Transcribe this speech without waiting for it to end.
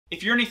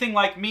If you're anything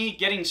like me,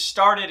 getting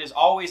started is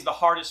always the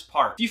hardest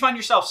part. If you find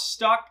yourself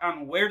stuck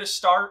on where to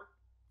start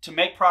to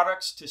make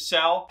products to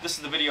sell, this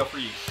is the video for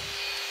you.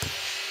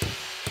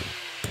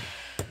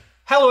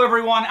 Hello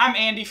everyone, I'm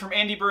Andy from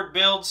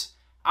andybirdbuilds.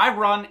 I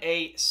run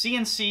a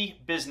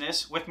CNC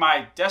business with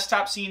my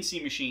desktop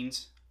CNC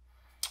machines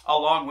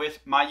along with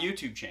my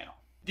YouTube channel.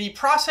 The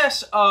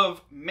process of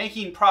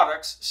making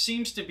products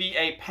seems to be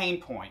a pain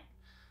point.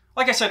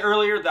 Like I said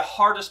earlier, the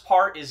hardest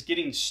part is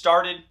getting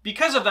started.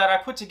 Because of that, I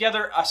put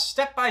together a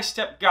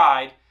step-by-step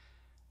guide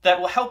that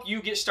will help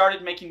you get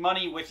started making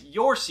money with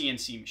your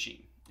CNC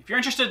machine. If you're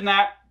interested in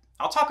that,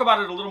 I'll talk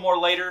about it a little more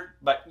later,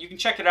 but you can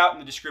check it out in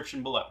the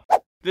description below.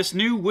 This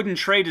new wooden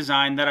tray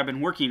design that I've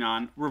been working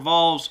on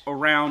revolves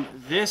around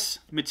this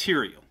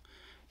material.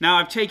 Now,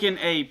 I've taken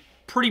a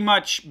pretty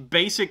much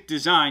basic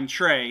design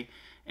tray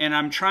and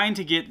I'm trying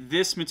to get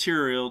this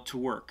material to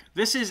work.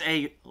 This is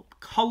a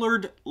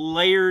colored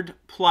layered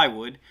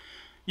plywood.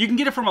 You can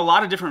get it from a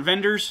lot of different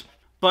vendors,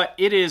 but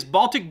it is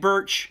Baltic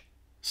birch,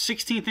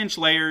 16th inch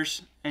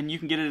layers, and you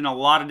can get it in a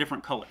lot of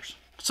different colors.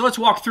 So let's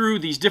walk through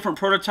these different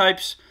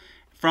prototypes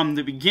from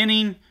the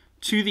beginning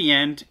to the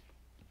end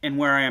and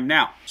where I am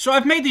now. So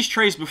I've made these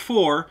trays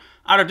before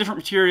out of different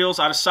materials,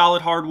 out of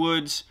solid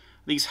hardwoods,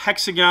 these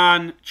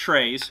hexagon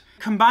trays.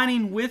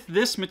 Combining with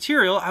this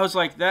material, I was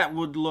like, that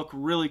would look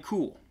really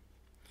cool.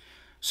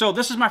 So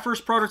this is my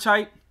first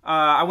prototype.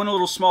 I went a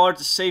little smaller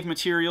to save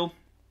material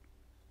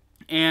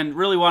and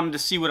really wanted to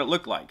see what it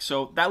looked like.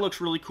 So that looks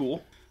really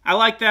cool. I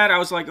like that. I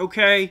was like,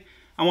 okay,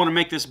 I want to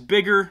make this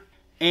bigger.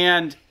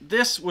 And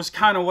this was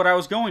kind of what I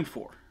was going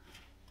for.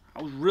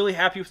 I was really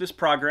happy with this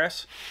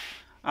progress.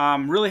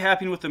 Really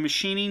happy with the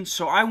machining.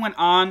 So I went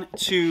on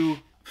to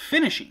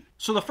finishing.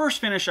 So the first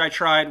finish I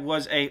tried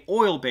was a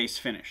oil-based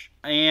finish.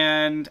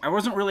 And I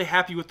wasn't really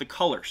happy with the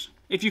colors.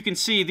 If you can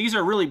see, these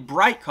are really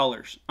bright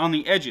colors on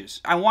the edges.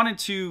 I wanted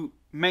to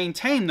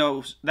maintain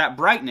that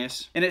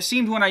brightness, and it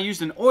seemed when I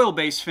used an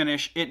oil-based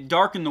finish, it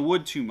darkened the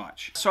wood too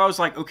much. So I was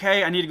like,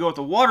 okay, I need to go with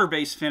a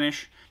water-based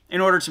finish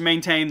in order to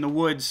maintain the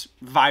wood's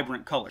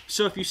vibrant color.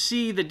 So if you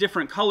see the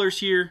different colors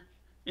here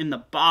in the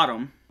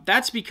bottom,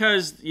 that's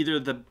because either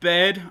the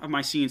bed of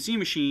my CNC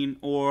machine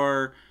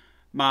or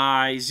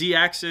my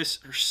Z-axis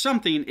or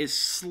something is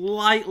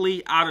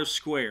slightly out of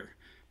square.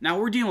 Now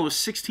we're dealing with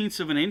 1/16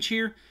 of an inch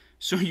here,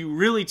 so you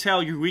really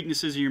tell your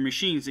weaknesses in your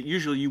machines that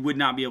usually you would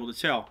not be able to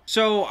tell.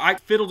 So I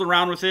fiddled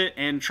around with it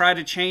and tried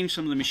to change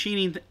some of the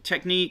machining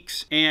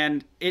techniques,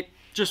 and it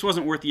just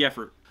wasn't worth the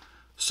effort.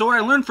 So what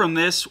I learned from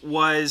this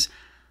was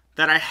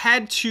that I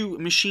had to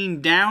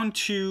machine down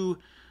to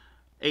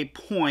a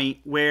point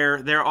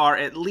where there are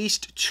at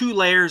least 2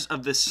 layers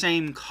of the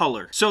same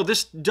color. So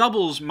this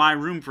doubles my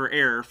room for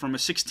error from a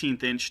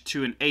 1/16 inch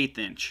to an 1/8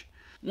 inch.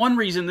 One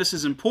reason this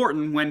is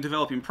important when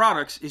developing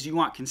products is you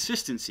want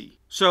consistency.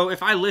 So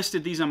if I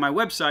listed these on my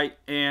website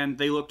and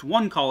they looked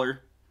one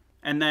color,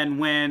 and then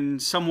when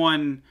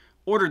someone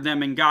ordered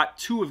them and got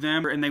 2 of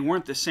them and they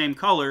weren't the same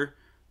color,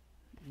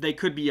 they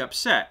could be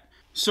upset.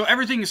 So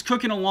everything is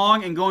cooking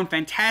along and going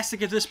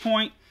fantastic at this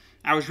point.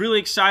 I was really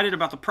excited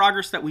about the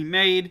progress that we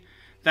made,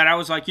 that I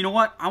was like, you know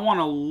what? I want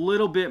a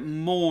little bit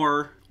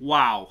more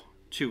wow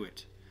to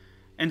it.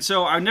 And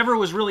so I never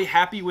was really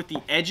happy with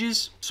the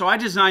edges. So I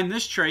designed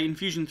this tray in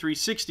Fusion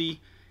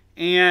 360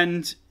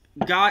 and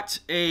got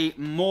a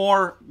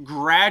more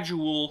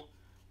gradual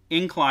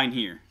incline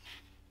here.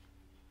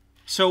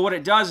 So what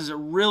it does is it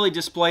really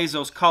displays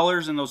those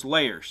colors and those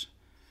layers.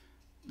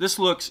 This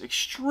looks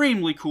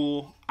extremely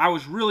cool. I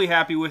was really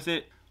happy with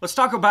it. Let's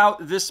talk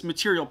about this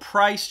material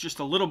price just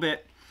a little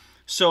bit.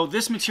 So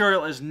this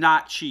material is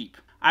not cheap.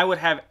 I would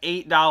have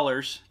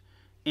 $8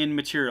 in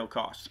material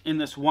costs in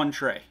this one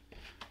tray.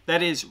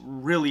 That is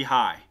really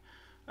high.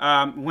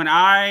 When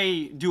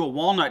I do a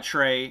walnut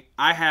tray,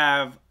 I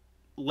have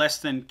less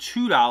than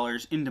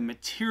 $2 into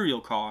material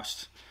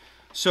costs.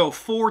 So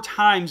 4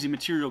 times the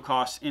material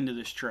costs into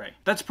this tray.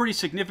 That's pretty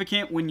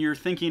significant when you're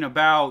thinking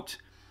about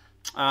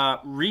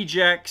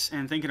rejects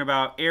and thinking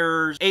about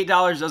errors.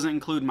 $8 doesn't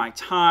include my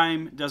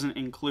time, doesn't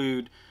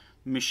include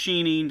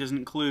machining, doesn't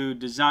include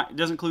design,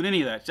 doesn't include any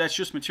of that. That's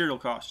just material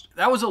cost.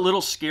 That was a little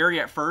scary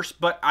at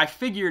first, but I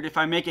figured if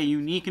I make a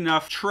unique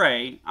enough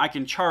tray, I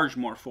can charge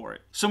more for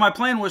it. So my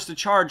plan was to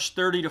charge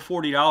 $30 to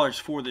 $40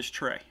 for this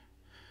tray.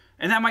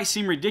 And that might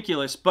seem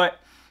ridiculous, but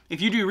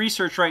if you do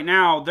research right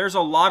now, there's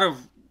a lot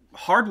of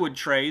hardwood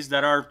trays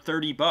that are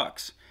 30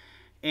 bucks,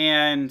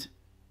 and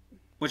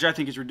which I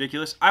think is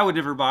ridiculous. I would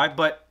never buy,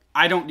 but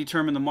I don't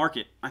determine the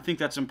market. I think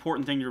that's an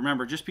important thing to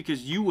remember. Just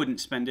because you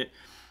wouldn't spend it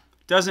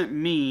doesn't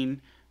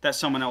mean that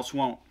someone else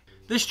won't.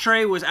 This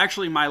tray was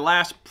actually my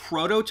last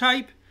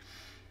prototype,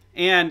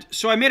 and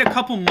so I made a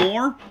couple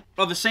more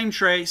of the same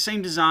tray,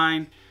 same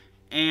design,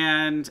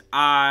 and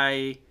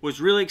I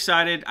was really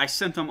excited. I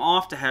sent them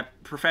off to have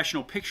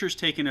professional pictures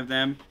taken of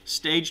them,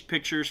 staged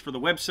pictures for the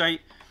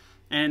website,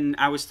 and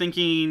I was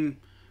thinking,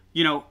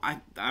 you know,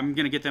 I'm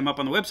gonna get them up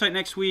on the website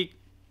next week.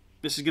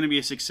 This is gonna be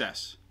a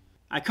success.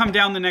 I come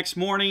down the next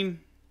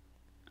morning,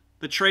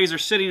 the trays are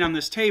sitting on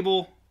this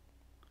table,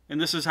 and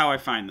this is how I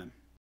find them.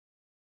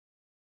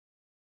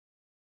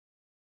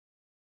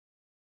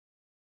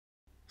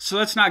 So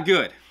that's not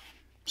good.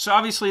 So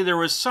obviously there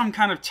was some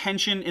kind of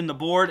tension in the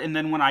board, and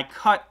then when I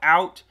cut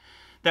out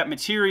that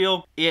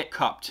material, it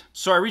cupped.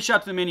 So I reached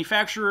out to the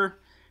manufacturer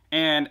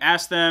and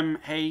asked them,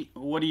 hey,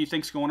 what do you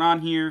think's going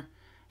on here?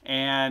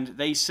 And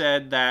they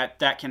said that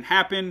that can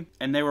happen,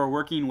 and they were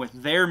working with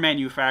their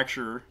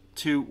manufacturer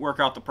to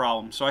work out the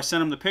problem. So I sent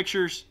them the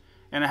pictures,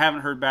 and I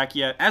haven't heard back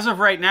yet. As of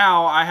right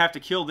now, I have to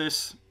kill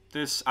this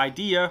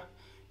idea,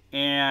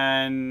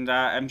 and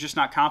I'm just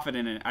not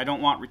confident in it. I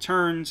don't want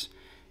returns,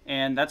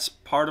 and that's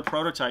part of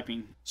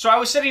prototyping. So I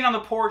was sitting on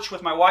the porch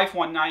with my wife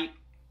one night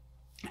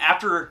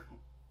after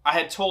I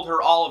had told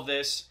her all of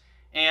this,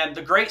 and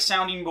the great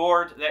sounding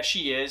board that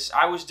she is,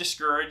 I was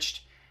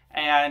discouraged,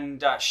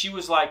 and she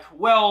was like,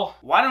 well,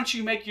 why don't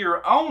you make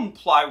your own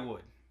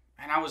plywood?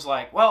 And I was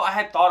like, well, I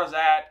had thought of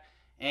that,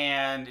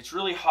 and it's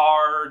really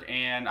hard,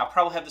 and I'll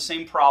probably have the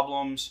same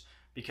problems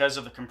because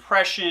of the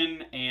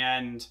compression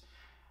and,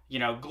 you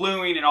know,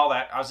 gluing and all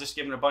that. I was just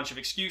giving a bunch of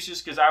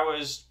excuses because I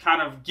was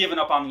kind of giving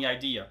up on the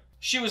idea.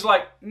 She was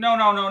like, no,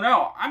 no, no,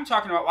 no. I'm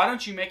talking about, why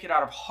don't you make it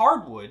out of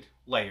hardwood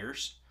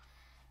layers?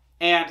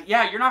 And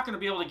yeah, you're not going to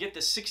be able to get the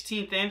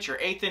 16th inch or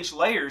 8th inch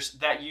layers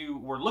that you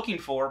were looking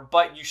for,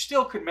 but you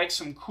still could make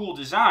some cool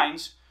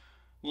designs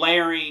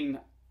layering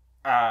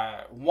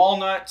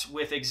walnut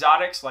with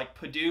exotics like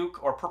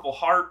Padauk or Purple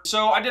Heart.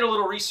 So I did a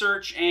little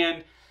research,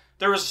 and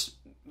there's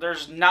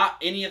not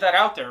any of that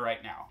out there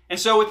right now. And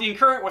so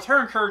with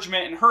her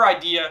encouragement and her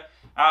idea,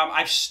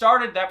 I've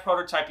started that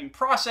prototyping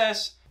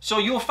process. So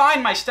you'll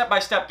find my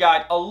step-by-step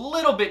guide a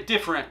little bit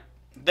different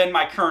than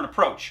my current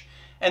approach.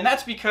 And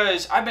that's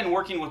because I've been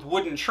working with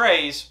wooden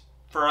trays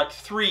for like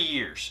 3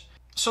 years.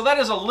 So that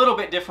is a little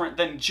bit different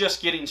than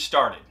just getting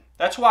started.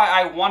 That's why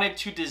I wanted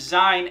to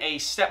design a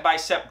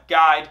step-by-step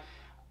guide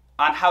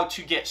on how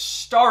to get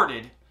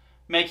started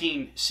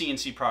making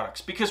CNC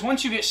products. Because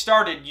once you get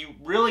started, you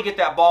really get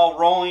that ball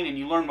rolling, and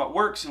you learn what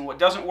works and what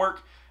doesn't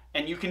work,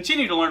 and you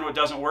continue to learn what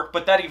doesn't work,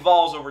 but that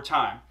evolves over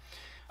time.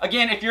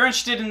 Again, if you're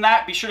interested in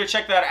that, be sure to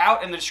check that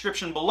out in the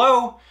description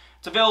below.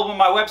 It's available on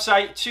my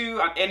website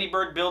too, on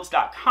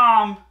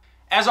andybirdbuilds.com.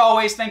 As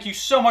always, thank you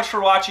so much for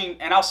watching,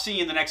 and I'll see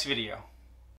you in the next video.